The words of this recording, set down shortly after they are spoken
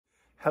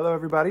Hello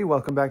everybody,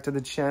 welcome back to the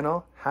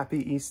channel. Happy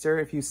Easter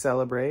if you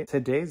celebrate.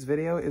 Today's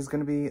video is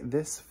gonna be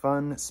this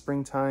fun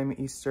springtime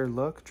Easter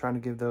look, trying to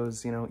give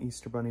those,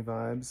 Easter bunny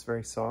vibes.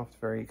 Very soft,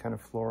 very kind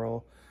of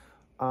floral.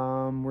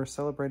 We're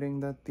celebrating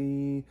that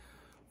the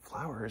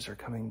flowers are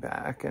coming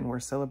back and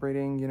we're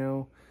celebrating,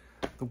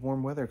 the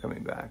warm weather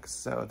coming back.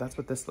 So that's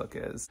what this look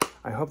is.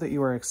 I hope that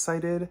you are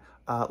excited.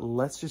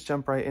 Let's just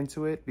jump right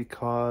into it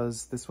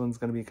because this one's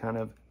gonna be kind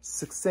of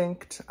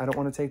succinct. I don't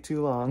wanna take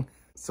too long.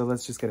 So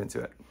let's just get into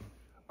it.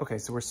 Okay,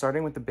 so we're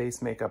starting with the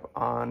base makeup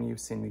on. You've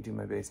seen me do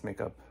my base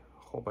makeup a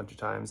whole bunch of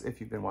times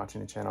if you've been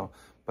watching the channel,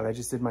 but I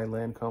just did my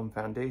Lancome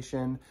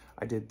foundation.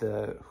 I did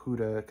the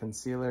Huda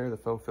concealer, the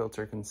faux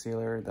filter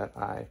concealer that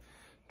I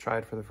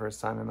tried for the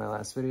first time in my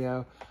last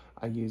video.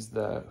 I used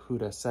the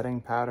Huda setting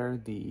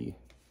powder, the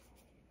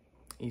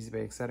Easy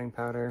Bake setting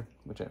powder,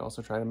 which I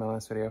also tried in my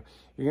last video.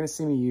 You're gonna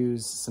see me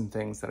use some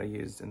things that I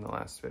used in the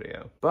last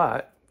video,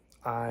 but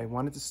I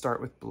wanted to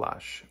start with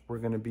blush. We're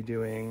gonna be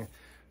doing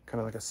kind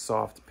of like a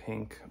soft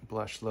pink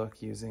blush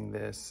look using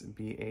this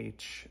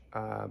BH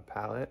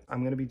palette.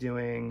 I'm gonna be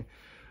doing,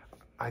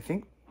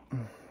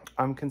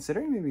 I'm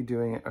considering maybe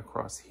doing it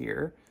across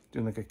here,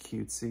 doing like a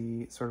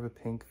cutesy sort of a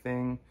pink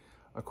thing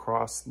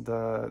across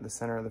the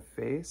center of the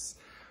face.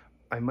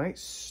 I might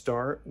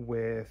start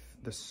with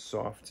the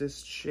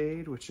softest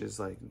shade, which is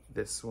like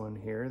this one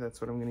here.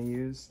 That's what I'm gonna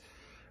use.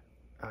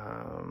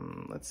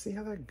 Let's see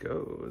how that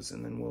goes,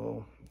 and then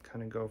we'll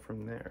kind of go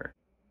from there.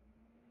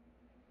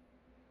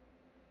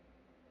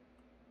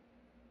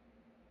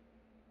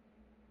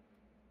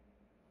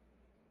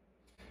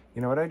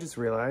 You know what I just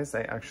realized?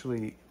 I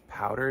actually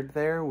powdered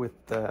there with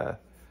the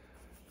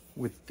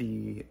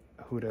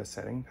Huda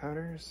setting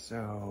powder,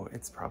 so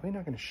it's probably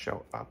not gonna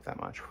show up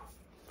that much.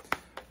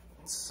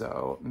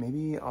 So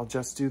maybe I'll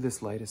just do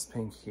this lightest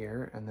pink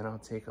here, and then I'll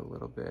take a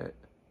little bit.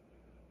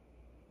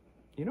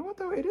 You know what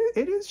though?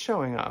 It is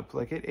showing up,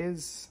 like it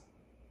is.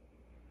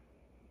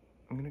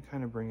 I'm gonna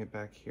kind of bring it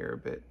back here a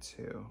bit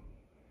too.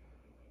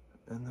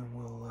 And then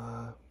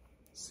we'll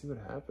see what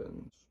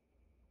happens.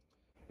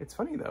 It's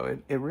funny though,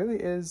 it really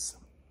is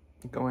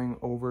going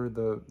over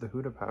the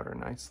Huda powder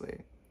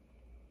nicely.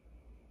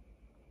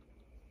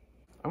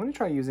 I'm gonna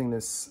try using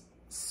this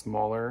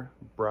smaller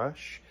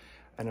brush,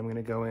 and I'm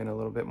gonna go in a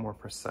little bit more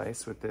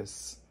precise with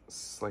this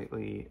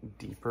slightly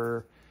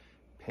deeper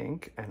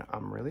pink, and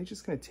I'm really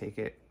just gonna take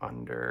it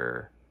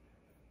under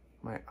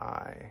my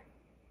eye.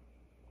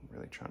 I'm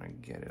really trying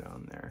to get it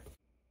on there.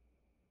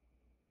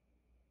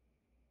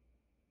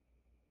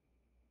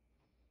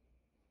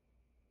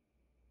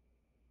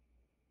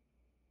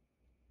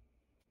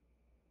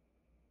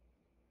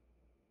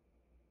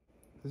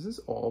 This is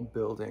all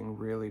building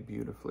really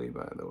beautifully,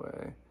 by the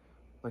way.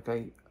 Like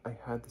I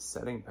had the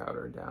setting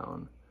powder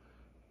down,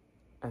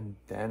 and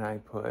then I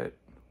put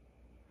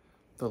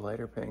the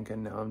lighter pink,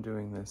 and now I'm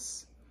doing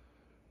this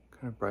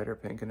kind of brighter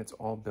pink, and it's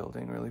all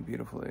building really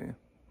beautifully.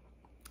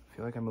 I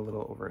feel like I'm a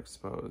little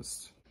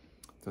overexposed.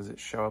 Does it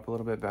show up a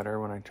little bit better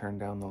when I turn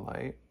down the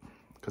light?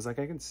 Because like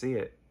I can see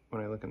it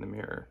when I look in the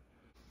mirror.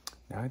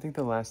 Now I think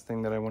the last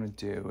thing that I want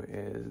to do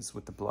is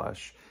with the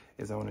blush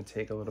is I want to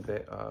take a little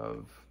bit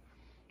of,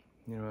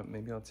 you know what,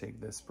 maybe I'll take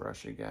this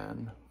brush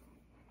again,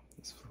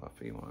 this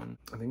fluffy one.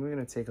 I think we're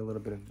gonna take a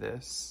little bit of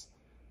this,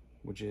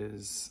 which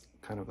is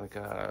kind of like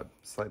a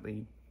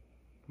slightly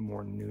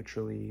more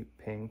neutrally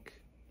pink,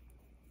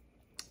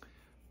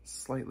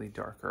 slightly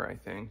darker, I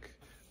think.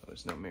 Oh,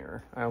 there's no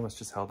mirror. I almost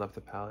just held up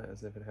the palette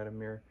as if it had a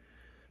mirror.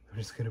 I'm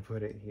just gonna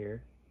put it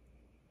here,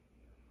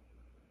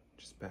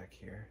 just back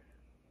here.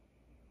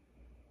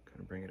 Kind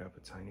of bring it up a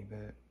tiny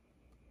bit.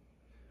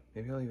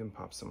 Maybe I'll even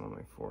pop some on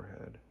my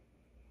forehead.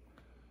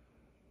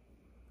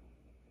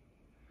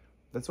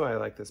 That's why I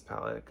like this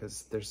palette,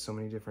 because there's so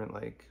many different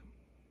like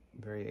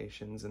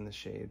variations in the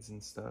shades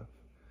and stuff.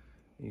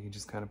 You can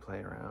just kind of play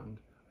around.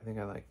 I think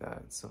I like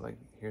that. So like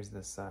here's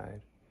this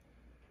side,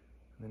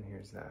 and then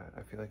here's that.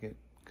 I feel like it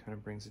kind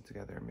of brings it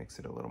together and makes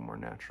it a little more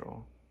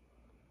natural.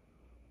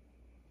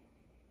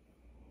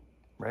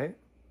 Right?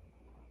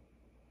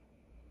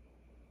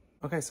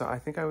 Okay, so I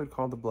think I would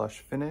call the blush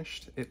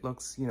finished. It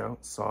looks,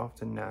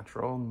 soft and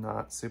natural,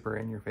 not super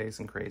in your face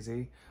and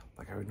crazy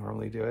like I would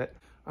normally do it.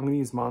 I'm gonna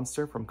use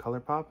Monster from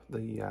ColourPop,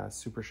 the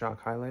Super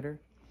Shock highlighter.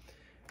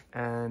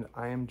 And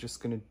I am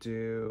just gonna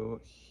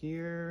do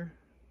here,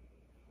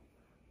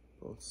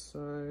 both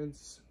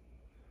sides.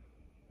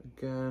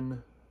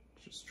 Again,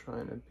 just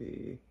trying to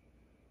be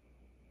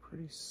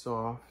pretty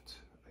soft.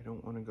 I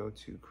don't wanna go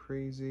too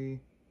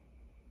crazy.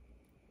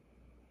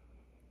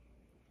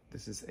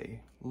 This is a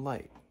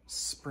light,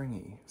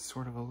 springy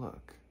sort of a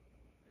look.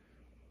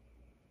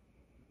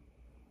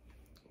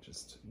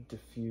 Just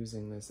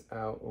diffusing this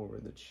out over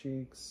the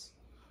cheeks.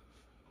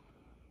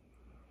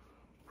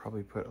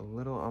 Probably put a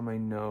little on my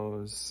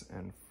nose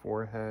and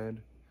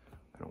forehead.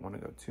 I don't want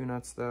to go too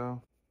nuts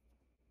though.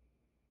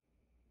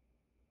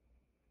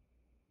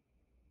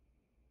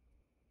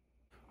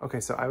 Okay,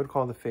 so I would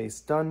call the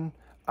face done.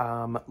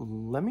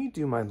 Let me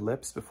do my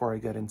lips before I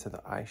get into the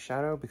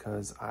eyeshadow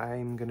because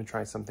I'm gonna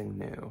try something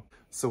new.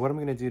 So what I'm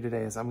gonna do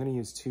today is I'm gonna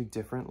use two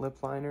different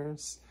lip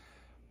liners.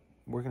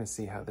 We're gonna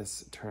see how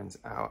this turns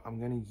out. I'm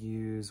gonna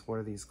use, what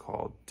are these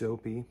called?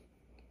 Dopey.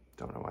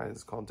 Don't know why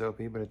it's called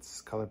Dopey, but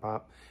it's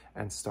ColourPop,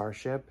 and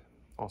Starship,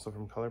 also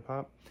from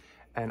ColourPop.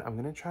 And I'm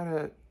gonna try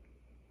to,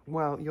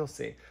 well, you'll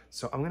see.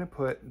 So I'm gonna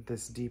put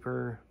this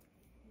deeper,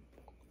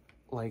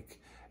 like,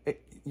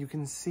 you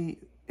can see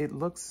it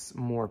looks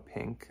more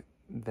pink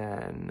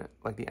than,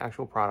 like the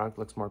actual product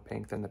looks more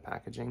pink than the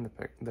packaging.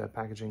 The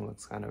packaging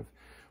looks kind of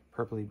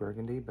purpley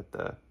burgundy, but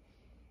the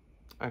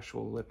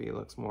actual lippy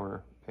looks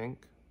more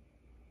pink.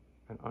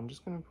 And I'm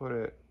just gonna put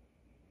it,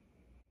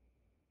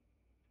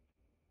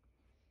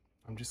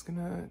 I'm just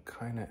gonna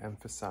kind of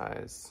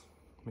emphasize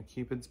my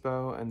Cupid's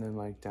bow and then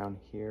like down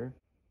here.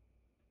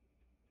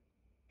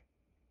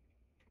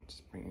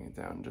 Just bringing it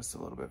down just a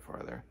little bit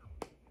farther.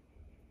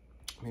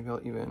 Maybe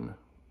I'll even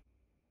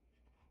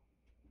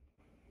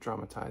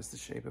dramatize the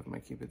shape of my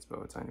Cupid's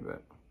bow a tiny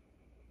bit.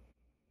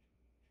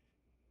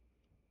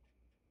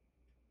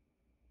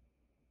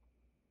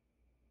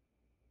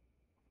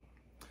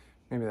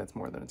 Maybe that's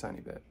more than a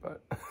tiny bit,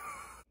 but.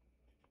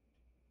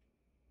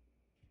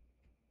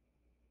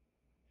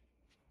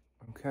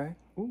 Okay.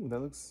 Ooh, that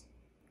looks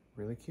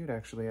really cute,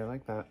 actually. I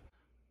like that.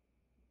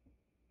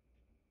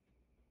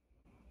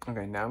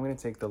 Okay, now I'm gonna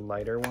take the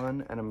lighter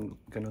one and I'm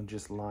gonna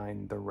just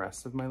line the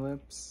rest of my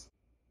lips.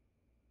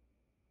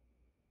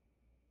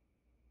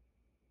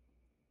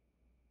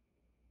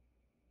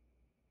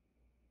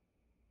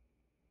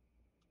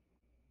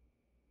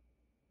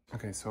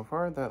 Okay, so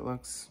far that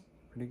looks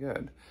pretty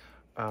good.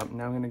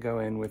 Now I'm gonna go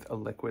in with a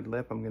liquid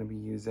lip. I'm gonna be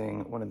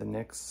using one of the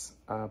NYX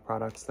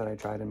products that I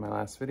tried in my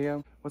last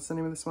video. What's the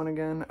name of this one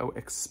again? Oh,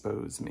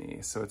 Expose Me.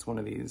 So it's one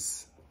of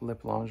these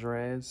lip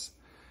lingeries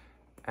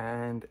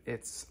and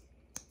it's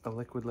a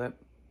liquid lip.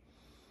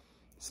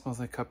 It smells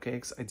like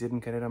cupcakes. I didn't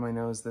get it on my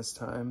nose this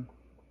time.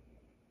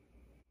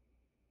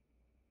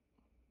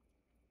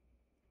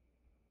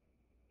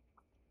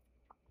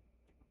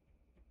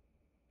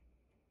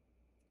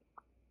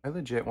 I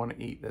legit want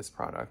to eat this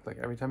product. Like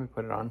every time I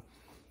put it on,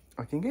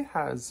 I think it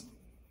has,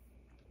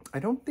 I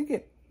don't think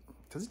it,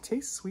 does it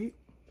taste sweet?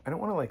 I don't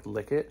want to like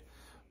lick it,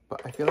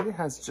 but I feel like it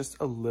has just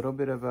a little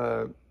bit of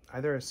a,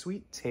 either a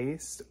sweet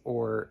taste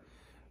or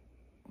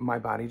my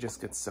body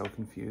just gets so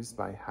confused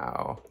by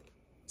how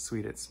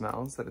sweet it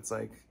smells that it's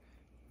like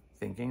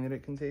thinking that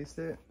it can taste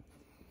it.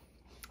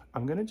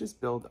 I'm gonna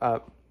just build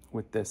up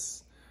with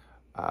this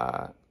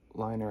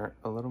liner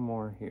a little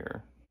more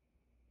here.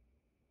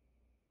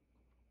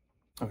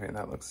 Okay,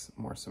 that looks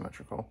more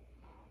symmetrical.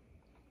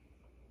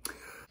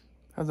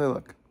 How's that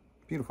look?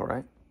 Beautiful,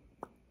 right?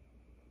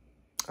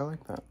 I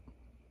like that.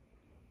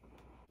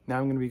 Now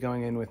I'm gonna be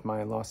going in with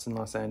my Lost in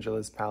Los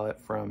Angeles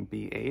palette from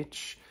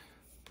BH.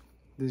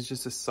 This is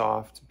just a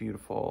soft,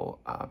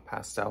 beautiful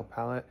pastel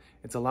palette.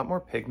 It's a lot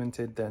more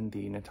pigmented than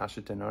the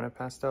Natasha Denona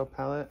pastel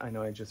palette. I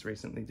know I just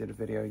recently did a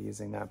video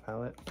using that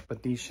palette,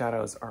 but these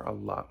shadows are a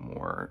lot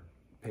more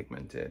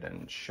pigmented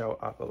and show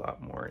up a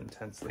lot more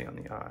intensely on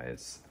the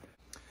eyes.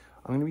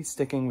 I'm gonna be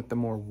sticking with the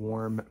more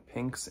warm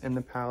pinks in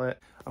the palette.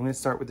 I'm gonna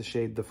start with the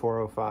shade the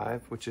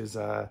 405, which is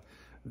a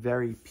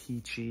very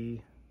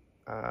peachy,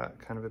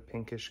 kind of a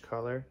pinkish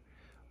color.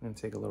 I'm gonna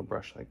take a little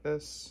brush like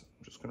this.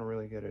 I'm just gonna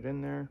really get it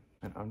in there.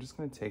 And I'm just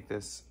gonna take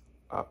this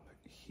up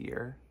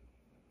here.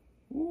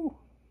 Ooh.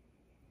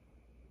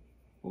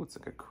 Ooh, it's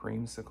like a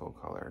creamsicle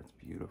color. It's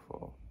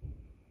beautiful.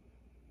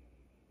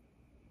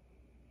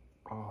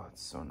 Oh,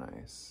 it's so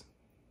nice.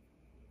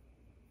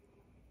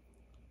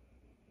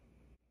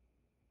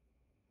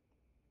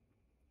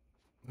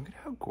 Look at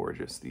how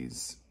gorgeous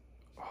these,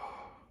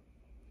 oh,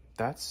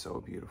 that's so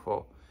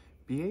beautiful.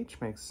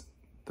 BH makes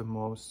the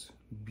most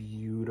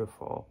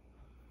beautiful,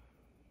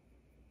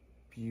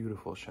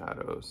 beautiful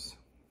shadows.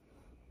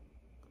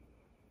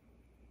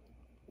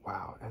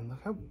 Wow, and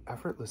look how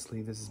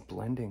effortlessly this is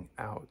blending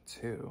out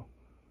too.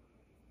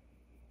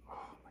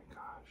 Oh my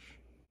gosh.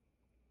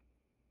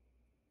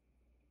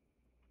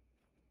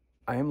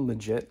 I am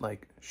legit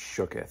like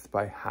shooketh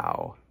by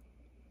how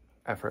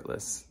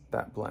effortless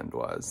that blend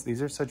was.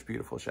 These are such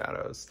beautiful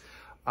shadows.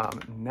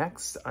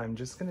 Next, I'm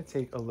just gonna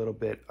take a little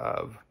bit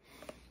of,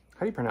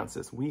 how do you pronounce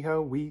this?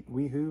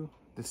 Weehoo?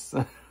 This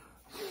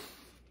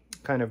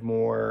kind of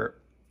more,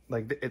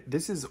 like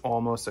this is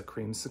almost a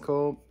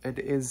creamsicle.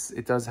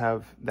 It does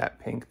have that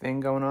pink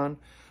thing going on,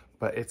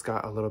 but it's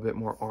got a little bit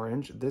more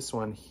orange. This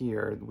one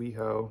here,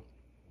 Weehoo,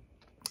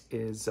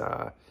 is,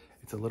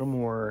 it's a little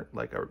more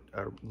like a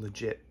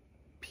legit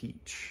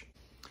peach.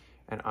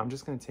 And I'm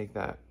just gonna take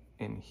that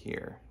in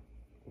here.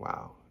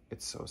 Wow,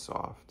 it's so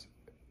soft.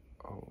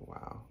 Oh,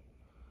 wow.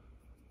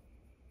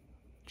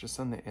 Just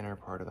on the inner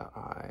part of the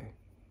eye.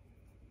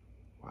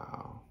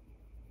 Wow,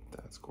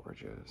 that's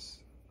gorgeous.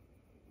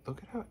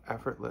 Look at how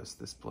effortless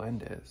this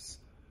blend is.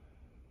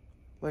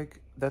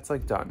 Like, that's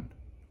like done.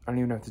 I don't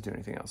even have to do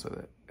anything else with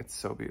it. It's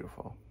so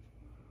beautiful.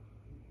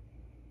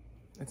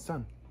 It's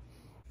done.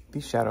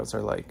 These shadows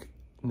are like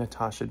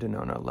Natasha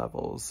Denona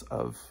levels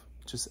of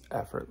just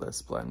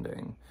effortless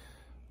blending,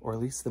 or at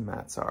least the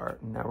mattes are.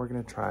 Now we're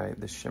gonna try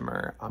the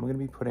shimmer. I'm gonna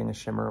be putting a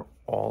shimmer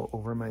all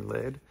over my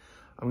lid.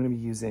 I'm gonna be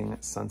using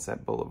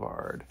Sunset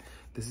Boulevard.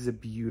 This is a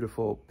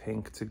beautiful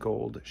pink to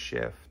gold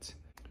shift.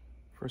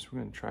 First, we're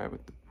gonna try it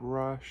with the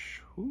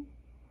brush. Ooh,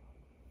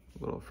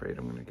 a little afraid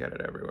I'm gonna get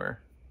it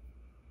everywhere.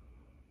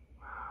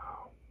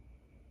 Wow.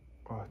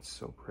 Oh, it's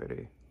so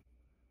pretty.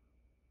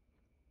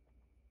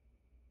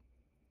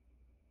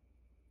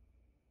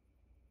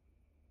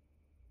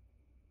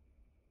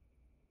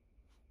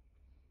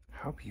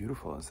 How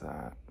beautiful is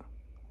that?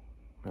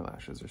 My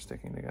lashes are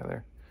sticking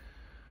together.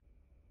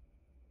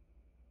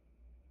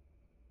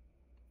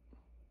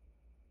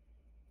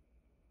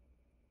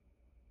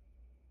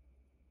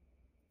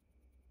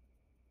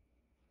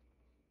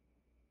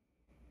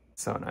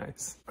 So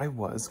nice. I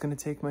was gonna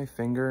take my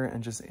finger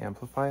and just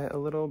amplify it a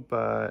little,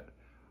 but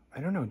I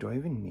don't know, do I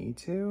even need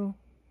to?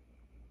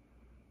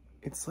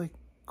 It's like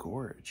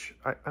gorge.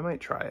 I might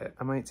try it.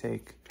 I might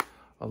take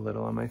a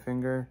little on my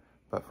finger,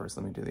 but first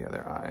let me do the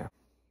other eye.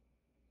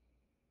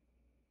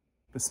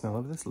 The smell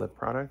of this lip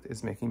product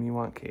is making me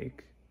want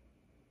cake,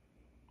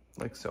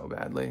 like so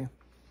badly.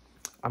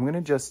 I'm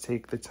gonna just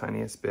take the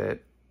tiniest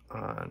bit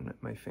on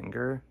my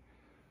finger.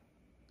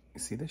 You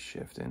see the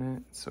shift in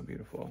it? It's so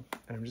beautiful.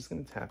 And I'm just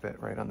gonna tap it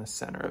right on the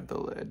center of the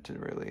lid to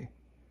really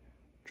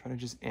try to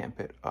just amp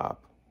it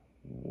up.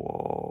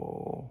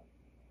 Whoa.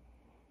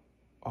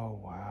 Oh,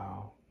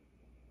 wow.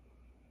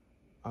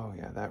 Oh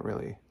yeah, that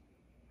really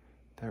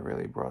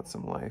brought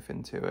some life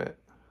into it.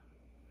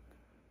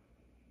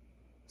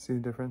 See the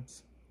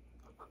difference?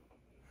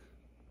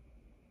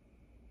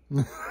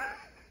 Let's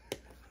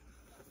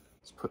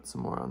put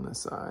some more on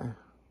this eye.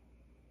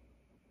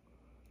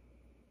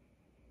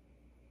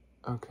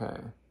 Okay,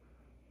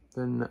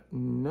 then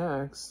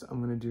next I'm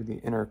gonna do the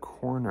inner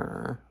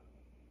corner.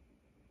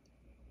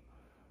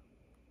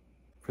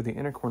 For the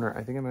inner corner,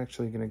 I think I'm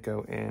actually gonna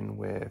go in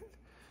with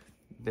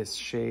this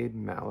shade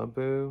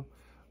Malibu.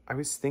 I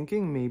was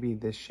thinking maybe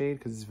this shade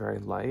because it's very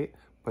light,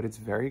 but it's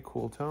very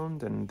cool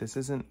toned, and this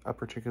isn't a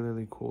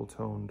particularly cool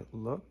toned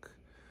look.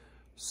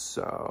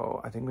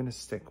 So I think I'm gonna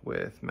stick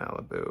with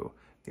Malibu.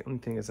 The only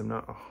thing is I'm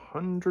not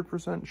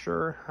 100%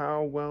 sure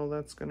how well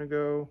that's gonna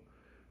go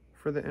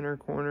for the inner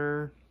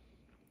corner.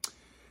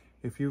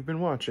 If you've been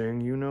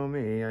watching, you know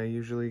me, I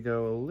usually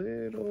go a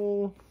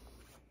little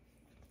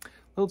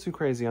too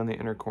crazy on the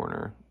inner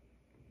corner,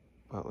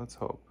 but let's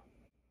hope.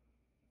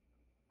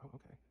 Oh,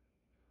 okay.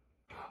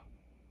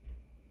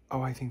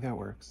 Oh, I think that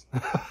works.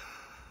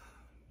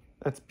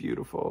 That's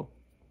beautiful.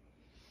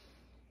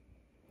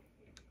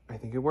 I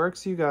think it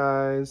works, you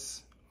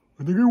guys.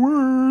 I think it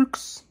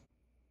works.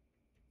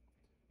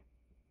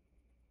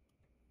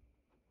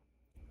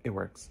 It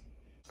works.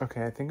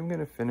 Okay, I think I'm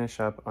gonna finish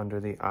up under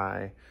the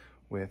eye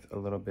with a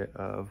little bit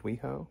of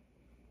WeHo.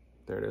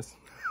 There it is.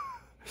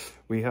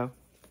 WeHo,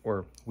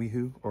 or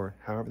WeHo, or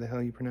however the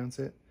hell you pronounce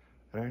it.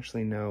 I don't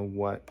actually know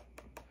what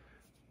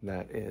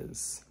that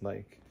is.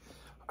 Like,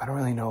 I don't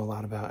really know a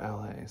lot about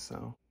LA,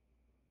 so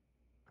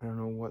I don't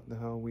know what the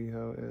hell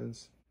WeHo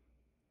is.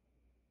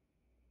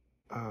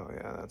 Oh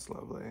yeah, that's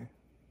lovely.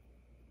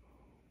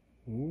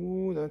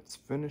 Ooh, that's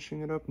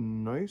finishing it up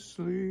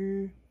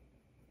nicely.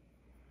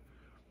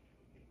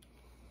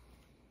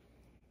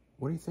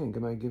 What do you think?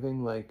 Am I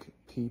giving like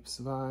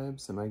Peeps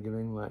vibes? Am I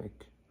giving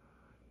like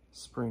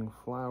spring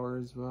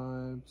flowers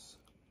vibes?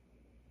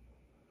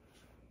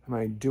 Am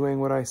I doing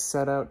what I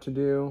set out to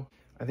do?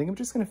 I think I'm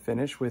just gonna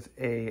finish with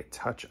a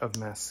touch of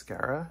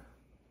mascara.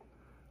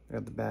 I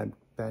got the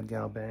bad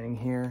gal bang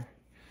here.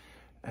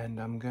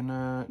 And I'm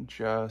gonna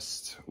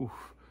just, oof,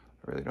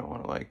 I really don't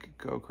wanna like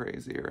go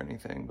crazy or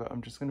anything, but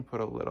I'm just gonna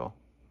put a little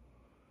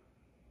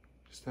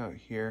just out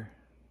here.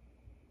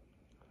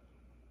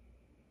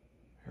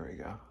 Here we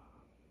go.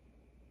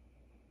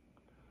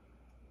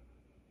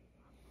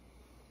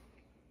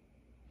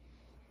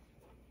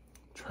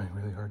 Trying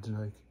really hard to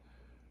like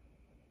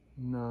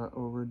not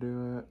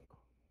overdo it.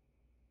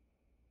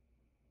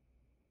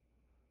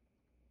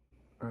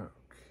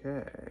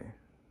 Okay.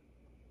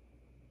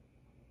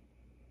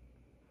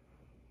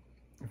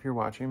 If you're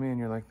watching me and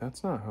you're like,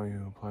 that's not how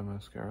you apply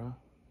mascara,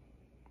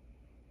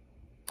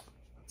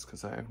 that's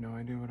because I have no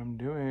idea what I'm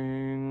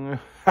doing.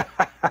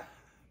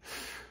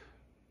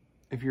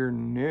 If you're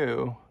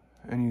new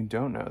and you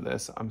don't know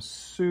this, I'm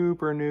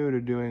super new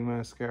to doing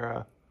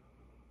mascara.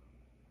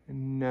 I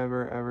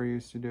never ever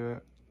used to do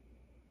it.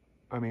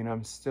 I mean,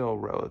 I'm still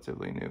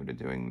relatively new to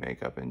doing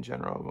makeup in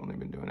general. I've only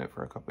been doing it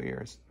for a couple of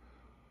years.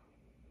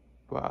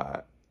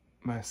 But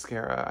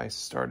mascara I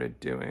started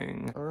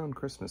doing around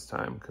Christmas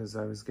time because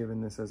I was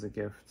given this as a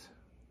gift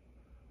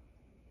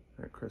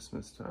at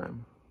Christmas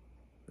time,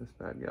 this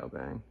bad gal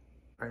bang.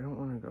 I don't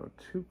want to go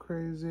too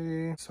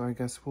crazy, so I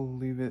guess we'll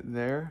leave it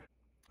there.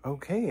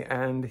 Okay,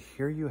 and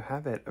here you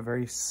have it, a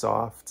very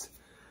soft,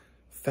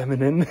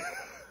 feminine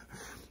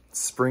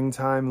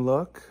springtime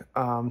look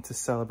to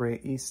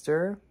celebrate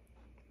Easter.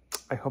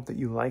 I hope that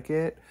you like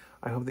it.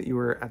 I hope that you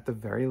were at the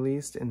very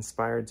least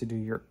inspired to do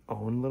your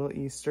own little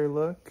Easter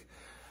look.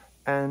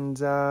 And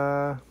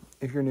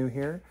if you're new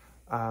here,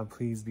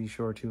 please be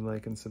sure to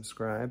like and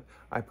subscribe.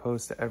 I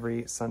post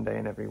every Sunday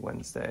and every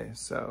Wednesday,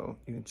 so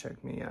you can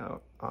check me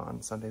out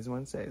on Sundays and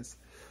Wednesdays.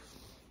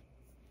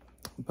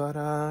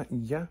 But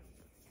yeah,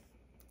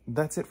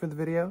 that's it for the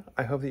video.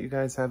 I hope that you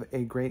guys have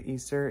a great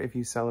Easter if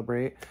you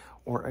celebrate,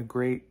 or a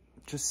great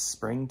just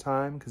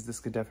springtime, because this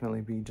could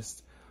definitely be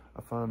just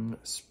a fun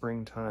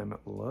springtime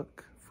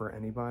look for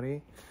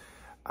anybody.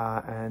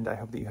 And I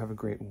hope that you have a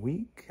great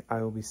week.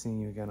 I will be seeing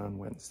you again on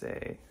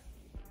Wednesday.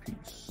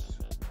 Peace.